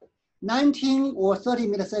 So 19 or 30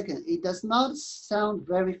 milliseconds, it does not sound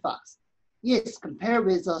very fast. Yes, compared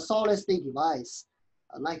with a solid state device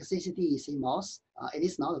like CCD, CMOS, it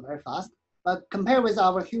is not very fast. But compared with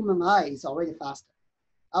our human eye, it's already faster.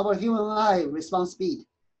 Our human eye response speed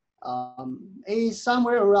is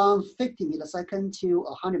somewhere around 50 milliseconds to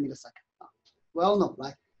 100 milliseconds. Well known,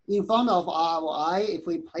 right? In front of our eye, if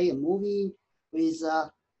we play a movie with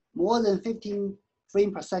more than 15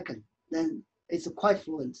 frames per second, then it's quite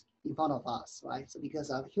fluent in front of us, right? So because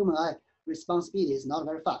our human eye response speed is not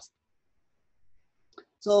very fast.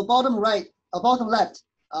 So bottom left,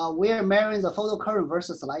 we're measuring the photo current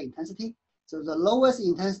versus light intensity. So the lowest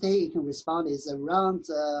intensity it can respond is around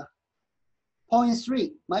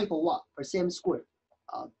 0.3 microwatt per cm squared,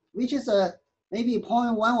 which is maybe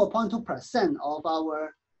 0.1 or 0.2% of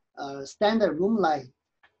our standard room light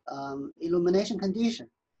illumination condition.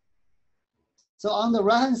 So on the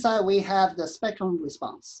right-hand side, we have the spectrum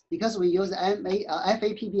response. Because we use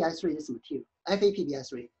FAPBI3, this material,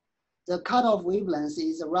 FAPBI3, the cutoff wavelength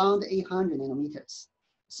is around 800 nanometers.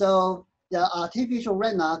 So the artificial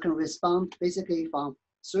retina can respond basically from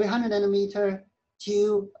 300 nanometer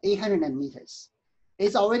to 800 nanometers.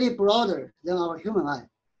 It's already broader than our human eye.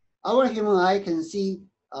 Our human eye can see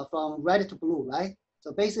from red to blue, right?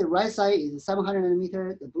 So basically, right side is 700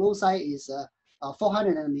 nanometer, the blue side is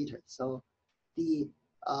 400 nanometers. So the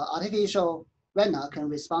artificial retina can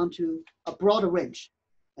respond to a broader range.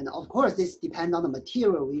 And of course, this depends on the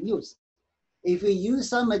material we use. If we use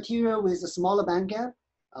some material with a smaller bandgap,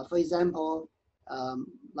 for example,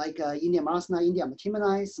 like indium arsenic, indium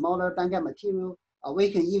antimonide, smaller bandgap material,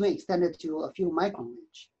 we can even extend it to a few micron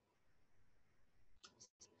range.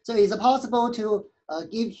 So is it possible to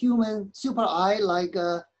give human super eye like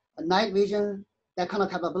a night vision, that kind of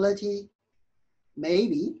capability?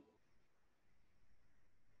 Maybe.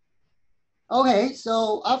 Okay,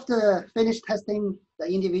 so after finish testing the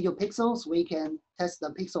individual pixels, we can test the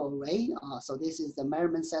pixel array. So this is the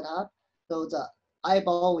measurement setup. So the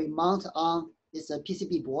eyeball we mount on is a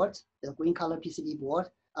PCB board, the green color PCB board.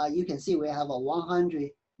 You can see we have a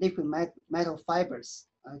 100 liquid metal fibers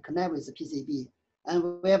connect with the PCB.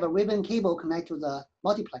 And we have a ribbon cable connect to the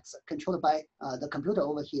multiplexer controlled by the computer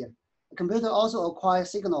over here. The computer also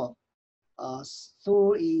acquires signal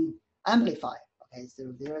through an amplifier. Okay,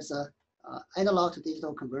 so there's a analog to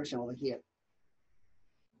digital conversion over here.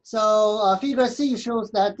 So figure C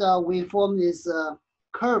shows that we form this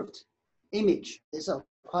curved image. This is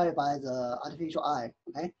acquired by the artificial eye,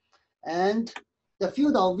 okay? And the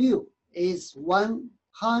field of view is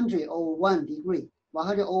 101 degree,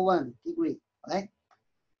 okay?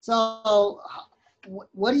 So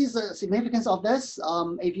what is the significance of this?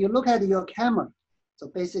 If you look at your camera, so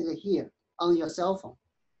basically here on your cell phone,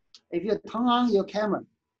 if you turn on your camera,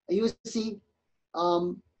 you see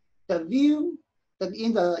the view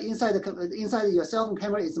inside your cell phone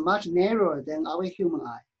camera is much narrower than our human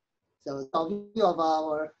eye. So the view of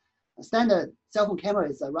our standard cell phone camera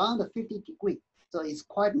is around 50 degrees. So it's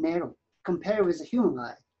quite narrow compared with the human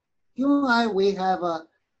eye. Human eye, we have a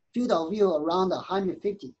field of view around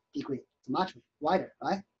 150 degrees. It's much wider,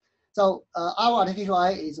 right? So our artificial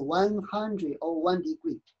eye is 101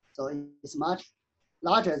 degrees. So it's much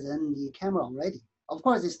larger than the camera already. Of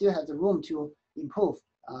course, it still has the room to improve.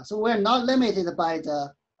 So we're not limited by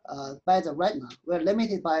the retina. We're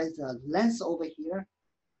limited by the lens over here.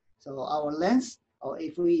 So our lens, or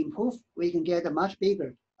if we improve, we can get a much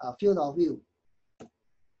bigger field of view.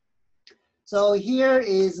 So here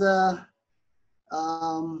is a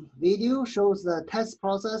video shows the test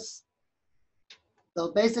process.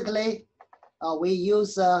 So basically, we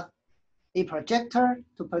use a projector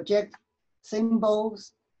to project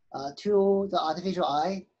symbols to the artificial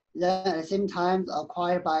eye. Then at the same time,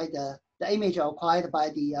 acquired by the image acquired by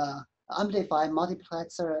the amplified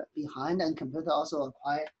multiplexer behind, and computer also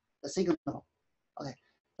acquire the signal. Okay,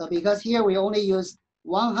 so because here we only use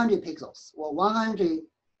 100 pixels or 100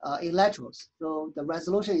 electrodes, so the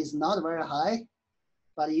resolution is not very high,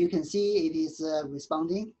 but you can see it is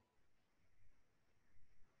responding.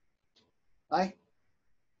 Right?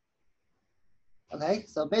 Okay,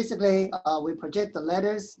 so basically we project the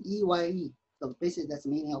letters EYE. So basically that's the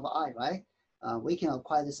meaning of eye, right? We can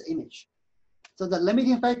acquire this image. So the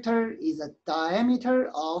limiting factor is the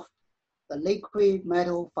diameter of the liquid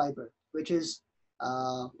metal fiber, which is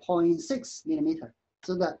 0.6 millimeter.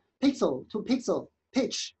 So the pixel to pixel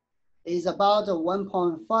pitch is about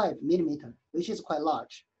 1.5 millimeter, which is quite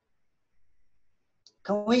large.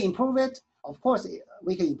 Can we improve it? Of course,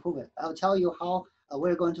 we can improve it. I'll tell you how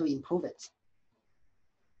we're going to improve it.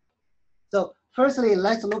 So firstly,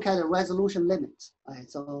 let's look at the resolution limit. Right,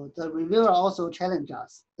 so the reviewer also challenged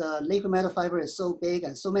us. The liquid metal fiber is so big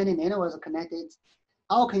and so many nanowires are connected.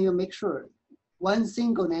 How can you make sure one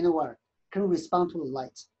single nanowire can respond to the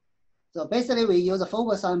light? So basically, we use a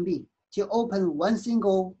focus on beam to open one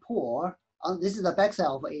single pore. This is the backside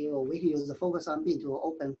of AO. We can use the focus on beam to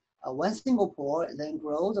open one single pore and then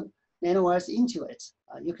grow the nanowires into it.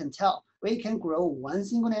 You can tell we can grow one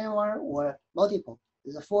single nanowire or multiple.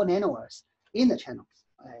 There's 4 nanowires in the channels.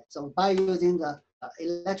 Right? So by using the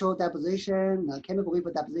electro deposition, chemical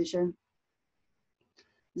vapor deposition,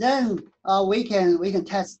 then we can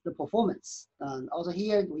test the performance. Also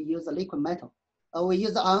here we use the liquid metal. We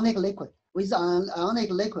use the ionic liquid. With the ionic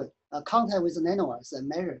liquid, contact with the nanowires and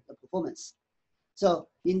measure the performance. So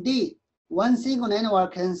indeed, one single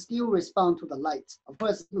nanowire can still respond to the light. Of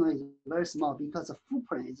course, it is very small because the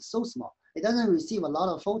footprint is so small. It doesn't receive a lot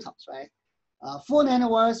of photons, right? 4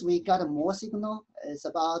 nanowires, we got more signal. It's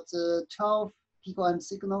about 12 picoamp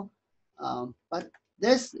signal. But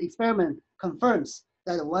this experiment confirms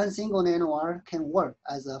that one single nanowire can work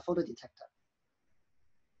as a photodetector.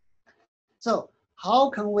 So how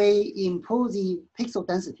can we improve the pixel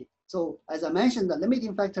density? So as I mentioned, the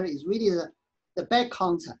limiting factor is really the back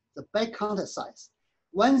contact size.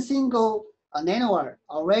 One single nanowire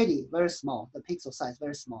already very small, the pixel size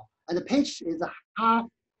very small. And the pitch is a half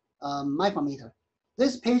micrometer.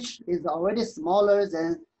 This pitch is already smaller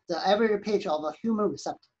than the average pitch of a human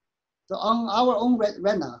receptor. So on our own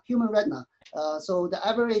retina, human retina, so the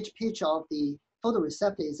average pitch of the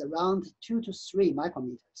photoreceptor is around 2 to 3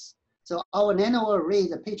 micrometers. So our nano array,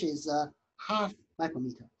 the pitch is half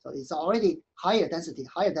micrometer. So it's already higher density,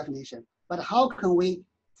 higher definition. But how can we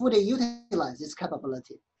fully utilize this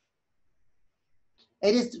capability?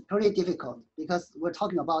 It is pretty difficult because we're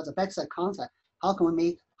talking about the backside contact. How can we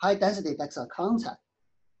make high density backside contact?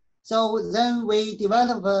 So then we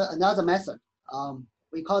develop another method.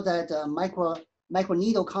 We call that micro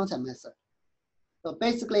needle contact method. So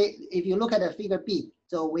basically, if you look at the figure B,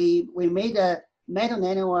 so we made a metal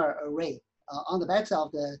nanowire array on the backside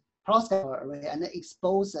of the cross-sector array and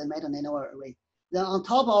expose the metal nanowire array. Then on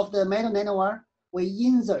top of the metal nanowire, we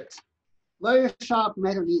insert very sharp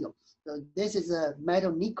metal needles. So this is a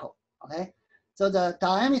metal nickel, okay? So the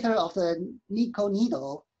diameter of the nickel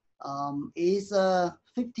needle is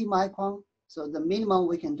 50 micron. So the minimum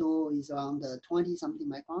we can do is around 20 something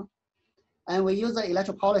micron. And we use the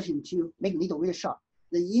electropolishing to make the needle really sharp.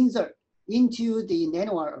 Then insert into the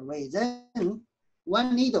nanowire array. Then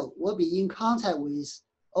one needle will be in contact with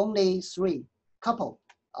only 3 couple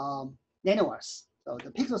nanowires. So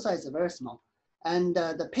the pixel size is very small. And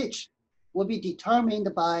the pitch will be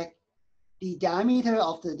determined by the diameter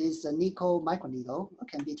of this nickel microneedle.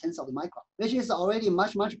 Can be tens of the micron, which is already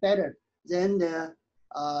much, much better than the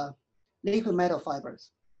liquid metal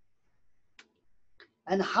fibers.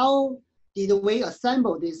 And how did we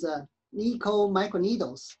assemble this nickel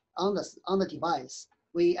microneedles on the device,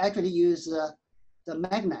 we actually use the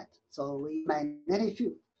magnet. So we magnetic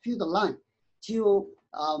field line to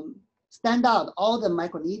stand out all the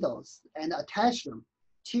microneedles and attach them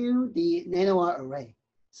to the nanowire array.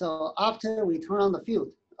 So after we turn on the field,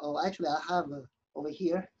 oh, actually I have over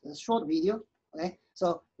here a short video. Okay,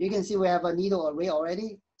 so you can see we have a needle array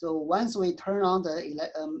already. So once we turn on the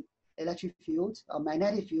electric field or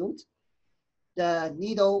magnetic field, the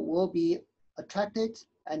needle will be attracted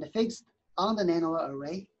and fixed on the nanowire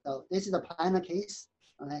array. So this is the planar case.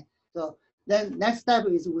 Okay, so then next step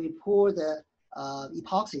is we pour the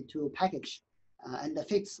epoxy to package and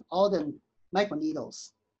fix all the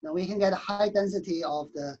microneedles. Then we can get a high density of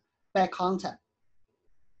the back contact.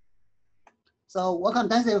 So what kind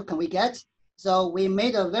of density can we get? So we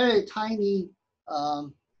made a very tiny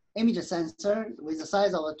image sensor with the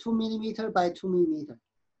size of a 2 millimeter by 2 millimeter,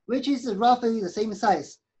 which is roughly the same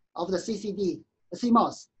size of the CCD, the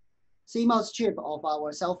CMOS chip of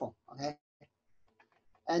our cell phone, okay?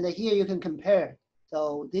 And here you can compare.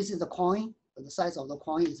 So this is the coin. The size of the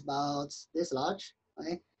coin is about this large,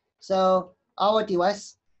 okay? So our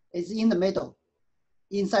device is in the middle.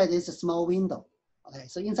 Inside this small window, okay?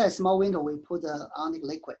 So inside small window, we put the ionic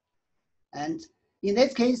liquid. And in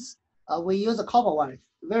this case, we use a copper wire,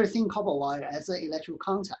 very thin copper wire as an electrical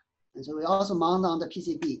contact. And so we also mount on the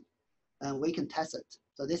PCB and we can test it.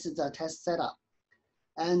 So this is the test setup.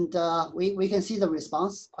 And we can see the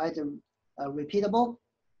response, quite repeatable.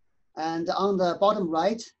 And on the bottom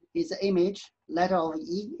right is the image, letter of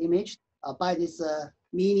E image by this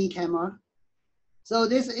mini camera. So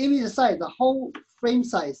this image size, the whole frame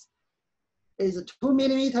size is 2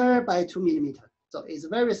 millimeter by 2 millimeter. So it's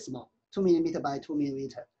very small, 2 millimeter by 2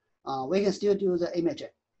 millimeter. We can still do the imaging.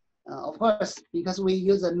 Of course, because we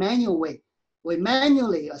use a manual way, we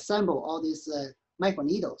manually assemble all these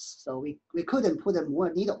microneedles. So we couldn't put in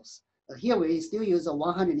more needles. Here we still use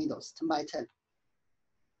 100 needles, 10 by 10.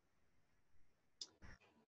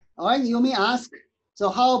 All right, you may ask, so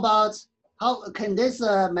how can this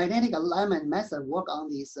magnetic alignment method work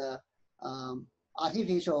on this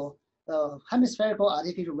hemispherical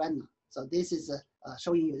artificial retina? So this is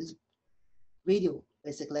showing you this video,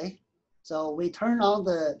 basically. So we turn on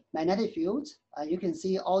the magnetic field, you can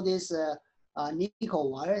see all these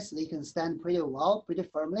nickel wires, they can stand pretty well, pretty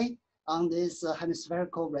firmly on this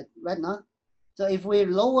hemispherical retina. So if we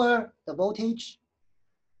lower the voltage,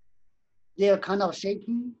 they're kind of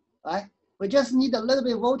shaky, right? We just need a little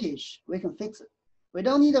bit of voltage, we can fix it. We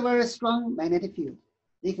don't need a very strong magnetic field.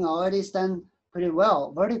 They can already stand pretty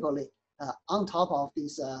well vertically on top of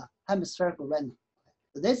this hemispherical retina.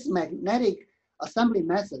 This magnetic assembly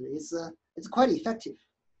method is quite effective.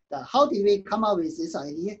 How did we come up with this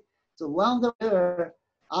idea? So one of the people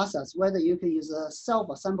asked us whether you can use a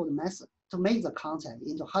self-assembled method to make the contact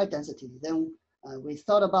into high density. Then we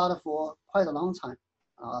thought about it for quite a long time,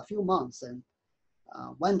 a few months, and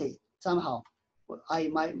one day somehow I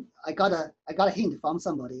got a hint from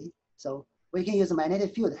somebody. So we can use a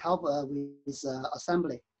magnetic field to help with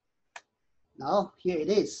assembly. Now here it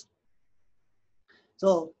is.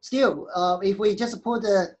 So still, if we just put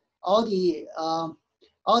all the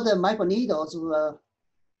microneedles,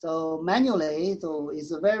 so manually, so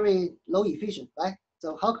it's very low efficient, right?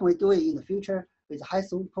 So how can we do it in the future with high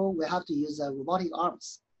throughput? We have to use robotic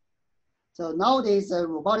arms. So nowadays,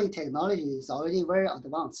 robotic technology is already very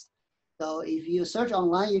advanced. So if you search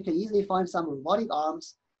online, you can easily find some robotic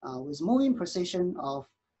arms with moving precision of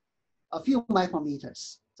a few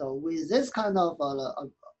micrometers. So with this kind of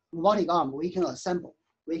robotic arm, we can assemble,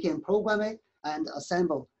 we can program it and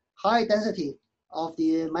assemble high density of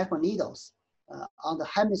the microneedles on the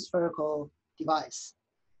hemispherical device,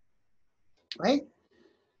 right?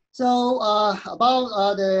 So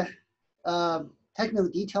about the technical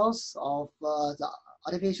details of the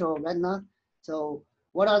artificial retina. So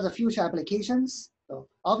what are the future applications? So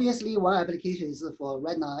obviously one application is for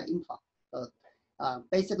retina implant.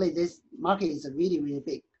 Basically this market is really, really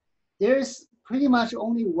big. There's pretty much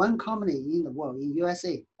only one company in the world, in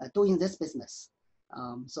USA, doing this business.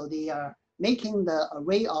 So they are making the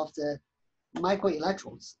array of the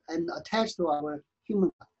microelectrodes and attach to our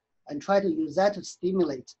human and try to use that to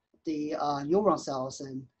stimulate the neuron cells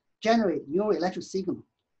and generate neuroelectric signal.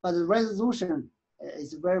 But the resolution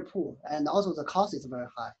is very poor and also the cost is very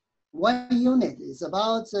high. One unit is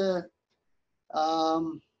about,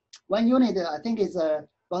 one unit I think is around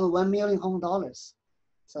 1 million Hong Kong dollars.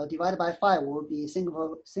 So divided by 5 will be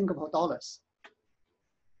Singapore dollars.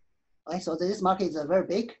 Right, so this market is very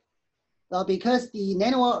big. Because the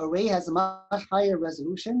nanowire array has a much higher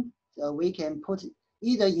resolution, so we can put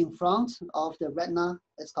either in front of the retina,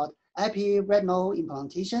 it's called epiretinal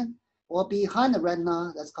implantation, or behind the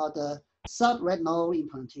retina, that's called the subretinal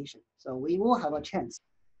implantation. So we will have a chance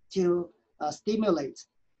to stimulate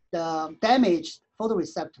the damaged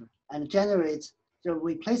photoreceptor and generate the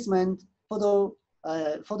replacement photo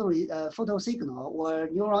signal or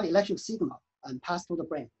neuron electric signal and pass through the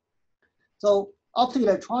brain. So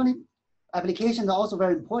optoelectronic applications are also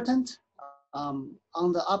very important. On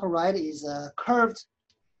the upper right is a curved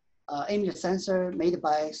image sensor made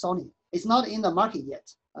by Sony. It's not in the market yet,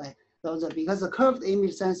 right? So because the curved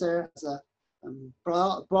image sensor has a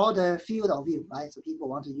broader field of view, right? So people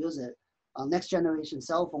want to use it on next generation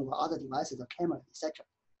cell phone or other devices or camera, etc.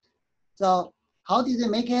 So how did they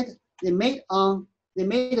make it? They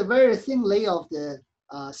made a very thin layer of the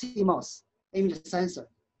CMOS image sensor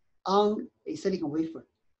on a silicon wafer.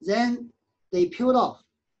 Then they peeled off.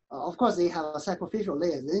 Of course, they have a superficial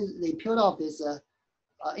layer. Then they peeled off this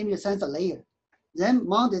image sensor layer. Then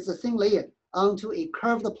mounted the thin layer onto a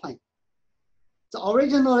curved plane. So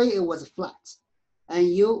originally it was flat, and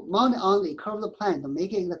you mount on a curved plane to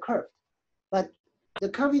make it curved. But the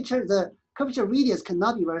curvature radius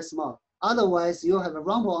cannot be very small. Otherwise, you have a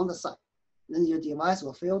rumble on the side. Then your device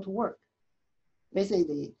will fail to work.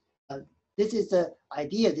 Basically, this is the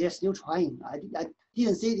idea they're still trying. I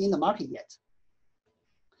didn't see it in the market yet.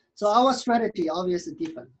 So our strategy obviously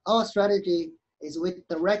different. Our strategy is we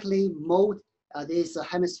directly mold this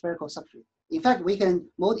hemispherical substrate. In fact, we can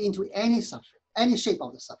mold into any substrate, any shape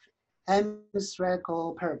of the substrate,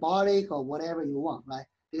 hemispherical, parabolic, or whatever you want, right?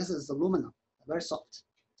 Because it's aluminum, very soft.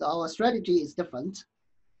 So our strategy is different.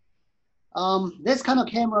 This kind of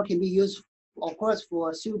camera can be used, of course,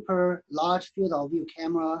 for super large field of view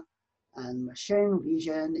camera and machine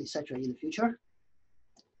vision, etc. in the future.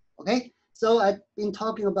 Okay, so I've been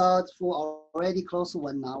talking about for already close to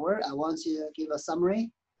 1 hour. I want to give a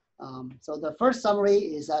summary. So the first summary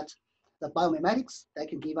is that the biomimetics that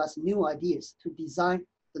can give us new ideas to design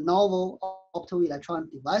the novel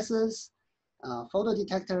optoelectronic devices, photo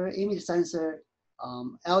detector, image sensor,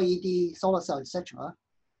 LED, solar cell, etc.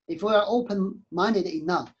 If we are open-minded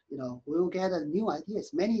enough, we will get new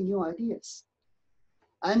ideas, many new ideas.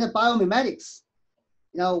 And the biomimetics,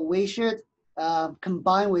 we should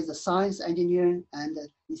combine with the science, engineering, and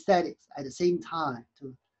aesthetics at the same time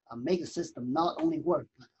to make a system not only work,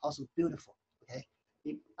 but also beautiful, okay?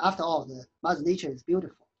 After all, the Mother Nature is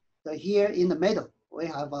beautiful. So here in the middle, we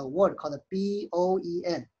have a word called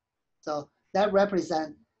BOEN. So that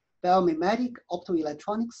represents biomimetic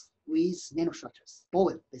optoelectronics with nanostructures,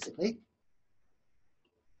 BOEN, basically.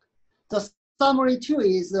 The summary 2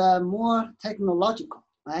 is more technological,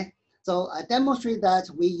 right? So I demonstrate that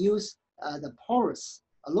we use the porous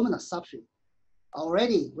aluminum substrate.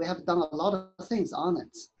 Already, we have done a lot of things on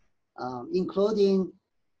it, including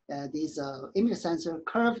this image sensor,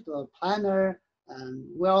 curved or planar, and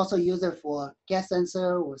we also use it for gas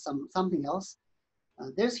sensor or something else.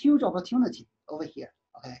 There's huge opportunity over here,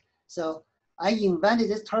 okay? So I invented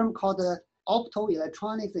this term called the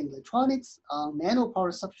optoelectronics and electronics on nano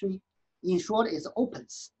power substrate. In short, it's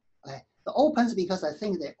opens. Okay? The opens because I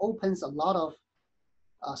think it opens a lot of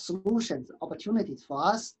solutions, opportunities for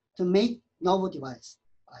us to make novel device.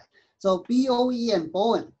 Right? So BOE and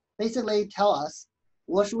BOEN basically tell us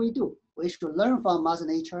what should we do. We should learn from Mother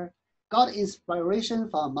Nature, got inspiration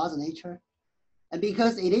from Mother Nature, and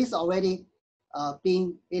because it is already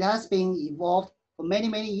it has been evolved for many,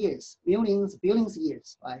 many years, billions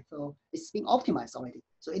years, right? So it's been optimized already.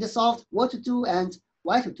 So it solved what to do and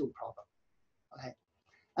why to do problem. Okay.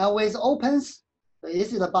 And with opens,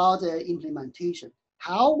 this is about implementation,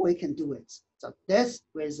 how we can do it. So this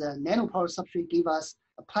with nano power substrate give us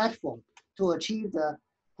a platform to achieve the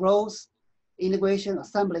growth, integration,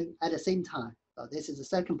 assembly at the same time. So this is the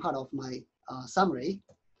second part of my summary.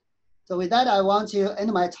 So with that, I want to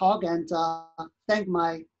end my talk and thank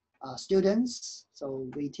my students. So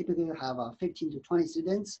we typically have 15 to 20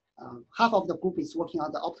 students. Half of the group is working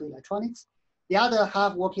on the optoelectronics. The other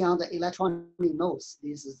half working on the electronic nodes.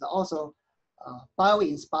 This is also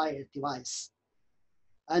bio-inspired device.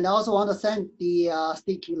 And I also want to thank the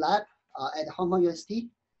Sticky Lab at Hong Kong University.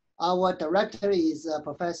 Our director is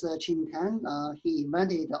Professor Chin Tan. He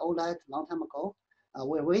invented the OLED a long time ago.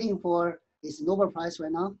 We're waiting for his Nobel Prize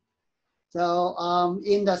right now. So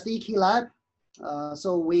in the Sticky Lab,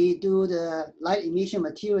 so we do the light emission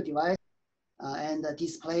material device and the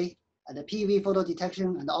display and the PV photo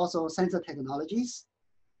detection and also sensor technologies.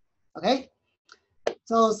 Okay,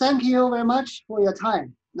 so thank you very much for your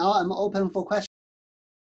time. Now I'm open for questions.